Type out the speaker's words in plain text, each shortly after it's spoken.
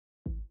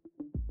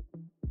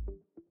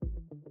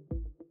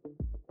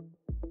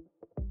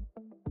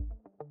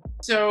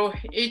So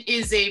it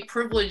is a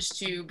privilege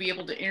to be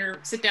able to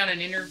sit down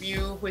and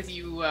interview with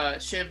you,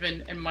 Shiv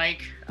and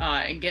Mike,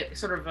 and get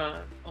sort of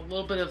a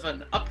little bit of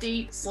an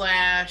update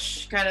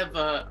 / kind of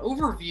a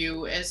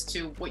overview as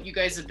to what you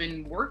guys have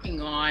been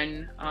working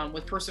on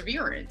with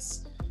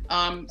Perseverance.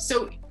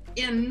 So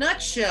in a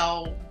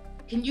nutshell,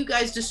 can you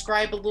guys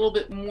describe a little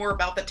bit more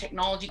about the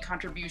technology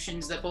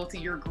contributions that both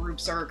of your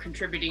groups are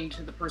contributing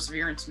to the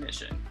Perseverance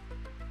mission?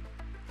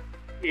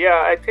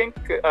 Yeah, I think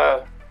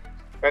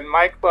when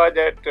Mike was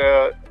at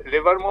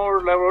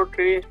Livermore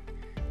Laboratory,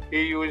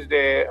 he used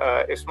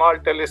a small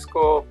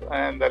telescope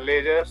and the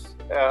lasers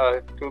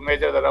to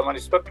measure the Raman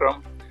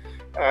spectrum.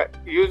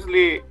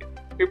 Usually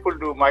people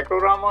do micro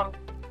Raman,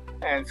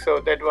 and so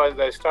that was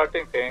the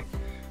starting thing.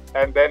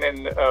 And then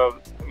in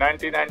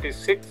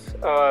 1996,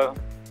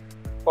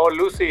 Paul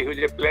Lucy, who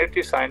is a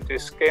planetary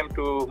scientist, came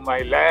to my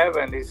lab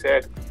and he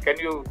said, "Can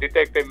you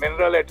detect a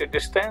mineral at a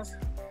distance?"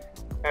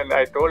 And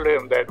I told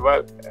him that,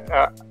 well,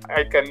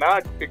 I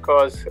cannot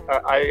because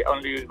I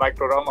only use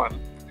micro Raman.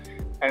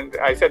 And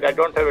I said, I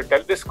don't have a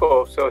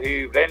telescope. So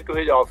he ran to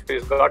his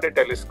office, got a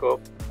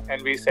telescope,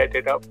 and we set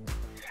it up.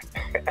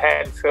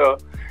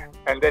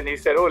 and then he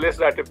said, oh, let's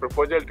write a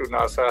proposal to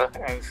NASA.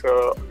 And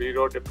so we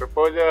wrote a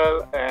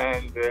proposal,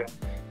 and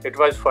it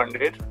was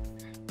funded.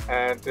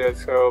 And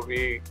so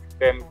we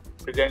then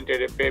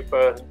presented a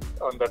paper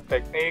on the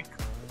technique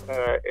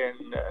in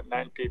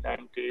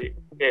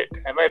 1998.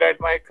 Am I right,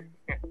 Mike?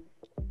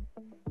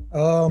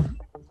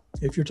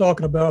 If you're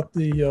talking about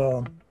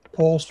the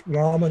pulsed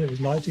Raman, it was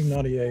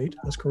 1998.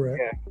 That's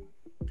correct.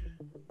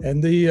 Yeah.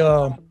 And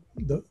the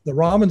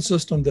Raman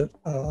system that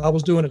I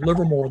was doing at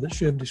Livermore that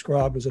Shiv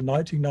described was in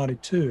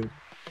 1992.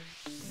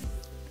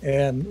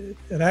 And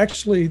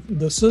actually,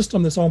 the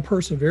system that's on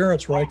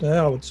Perseverance right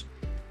now,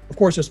 of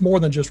course, it's more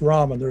than just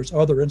Raman. There's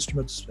other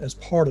instruments as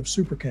part of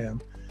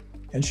SuperCam.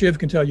 And Shiv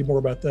can tell you more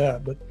about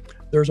that. But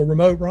there's a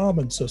remote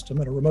Raman system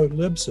and a remote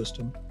lib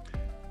system.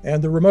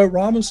 And the remote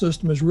Raman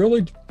system is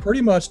really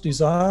pretty much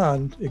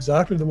designed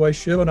exactly the way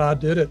Shiv and I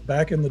did it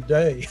back in the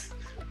day.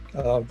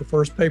 The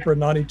first paper in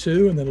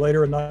 92 and then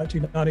later in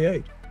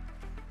 1998.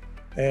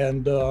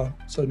 And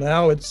so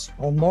now it's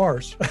on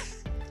Mars,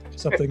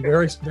 something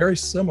very, very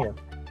similar.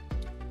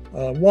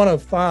 One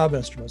of 5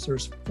 instruments.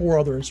 There's 4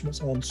 other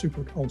instruments on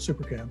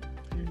SuperCam.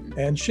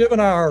 And Shiv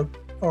and I are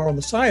on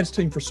the science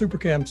team for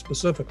SuperCam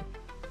specifically,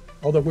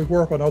 although we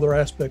work on other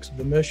aspects of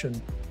the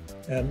mission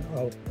and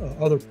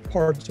other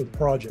parts of the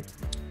project.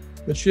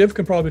 But Shiv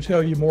can probably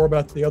tell you more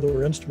about the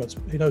other instruments.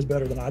 He knows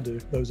better than I do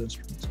those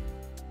instruments.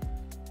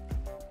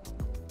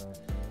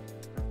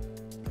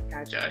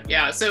 Gotcha.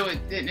 Yeah, so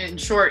in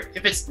short,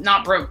 if it's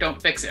not broke,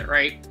 don't fix it,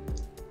 right?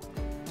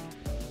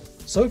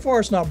 So far,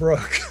 it's not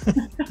broke.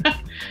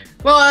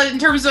 Well, in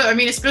terms of, I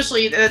mean,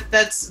 especially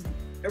that's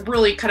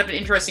really kind of an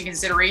interesting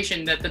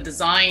consideration that the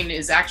design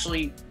is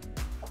actually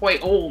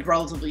quite old,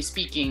 relatively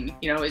speaking.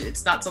 You know,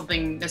 it's not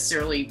something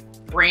necessarily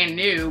brand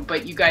new,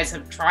 but you guys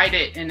have tried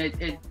it and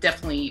it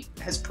definitely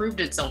has proved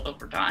itself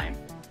over time.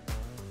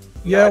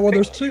 Yeah, well,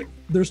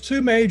 there's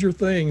two major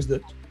things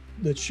that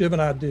Shiv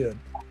and I did.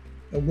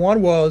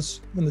 One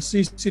was when the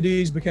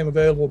CCDs became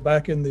available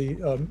back in the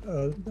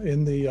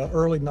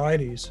early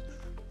 90s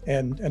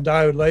and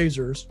diode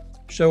lasers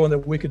showing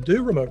that we could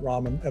do remote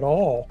Raman at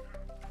all.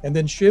 And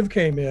then Shiv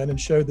came in and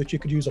showed that you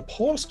could use a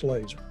pulsed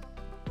laser,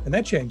 and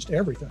that changed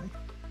everything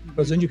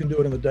because then you can do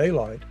it in the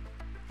daylight.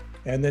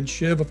 And then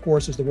Shiv, of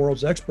course, is the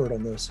world's expert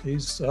on this.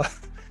 He's so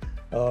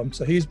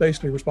he's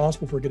basically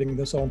responsible for getting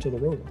this onto the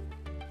rover.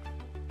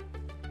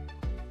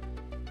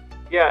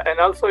 Yeah, and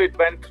also it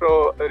went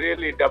through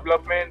really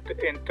development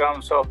in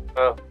terms of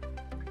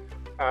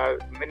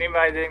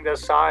minimizing the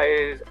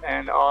size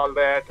and all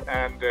that,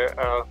 and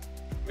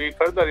we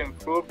further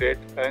improved it.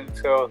 And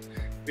so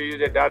we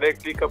use a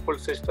directly coupled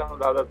system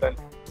rather than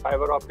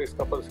fiber optics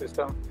coupled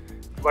system.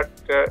 But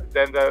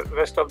then the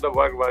rest of the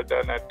work was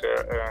done at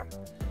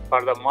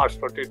for the March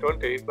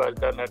 2020, it was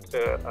done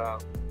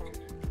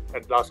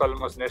at Los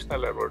Alamos National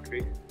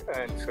Laboratory.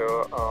 And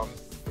so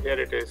here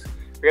it is.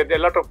 We had a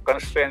lot of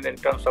constraints in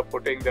terms of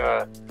putting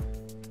the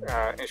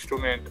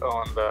instrument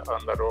on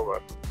the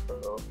rover.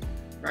 So,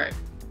 right.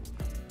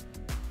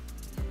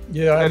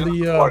 Yeah, and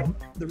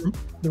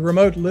the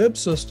remote lib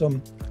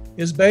system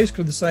is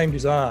basically the same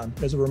design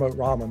as a remote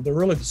Raman. They're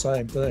really the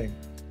same thing.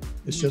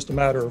 It's just a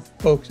matter of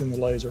focusing the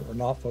laser or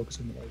not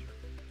focusing the laser.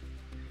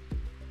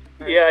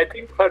 Yeah, I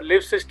think for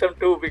lib system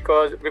too,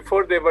 because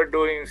before they were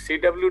doing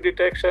CW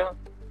detection.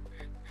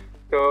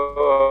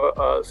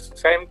 So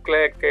Sam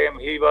Clegg came,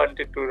 he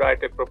wanted to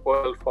write a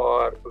proposal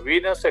for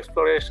Venus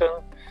exploration.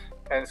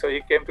 And so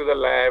he came to the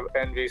lab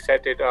and we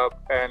set it up.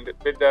 And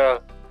with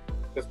the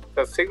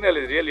signal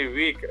is really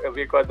weak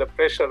because the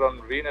pressure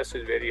on Venus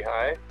is very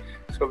high.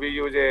 So we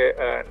use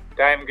a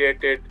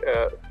time-gated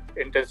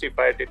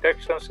intensified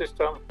detection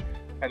system,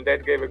 and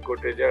that gave a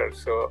good result.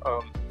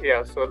 So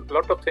yeah, so a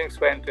lot of things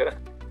went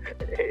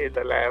in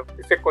the lab.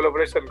 It's a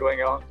collaboration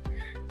going on.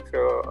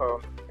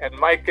 So and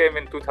Mike came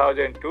in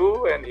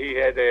 2002, and he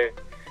had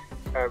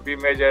we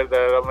measured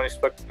the Raman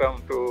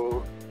spectrum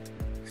to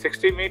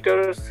 60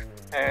 meters,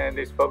 and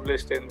it's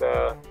published in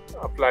the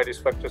Applied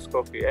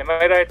Spectroscopy. Am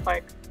I right,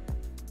 Mike?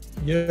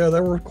 Yeah,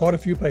 there were quite a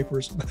few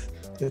papers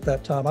at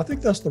that time. I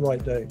think that's the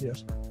right date,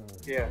 yes.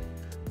 Yeah.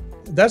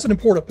 That's an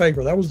important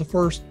paper. That was the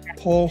first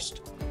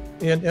pulsed,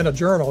 in a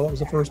journal, that was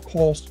the first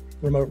pulsed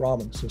remote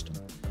Raman system.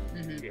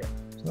 Mhm. Yeah.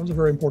 So that was a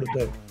very important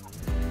date.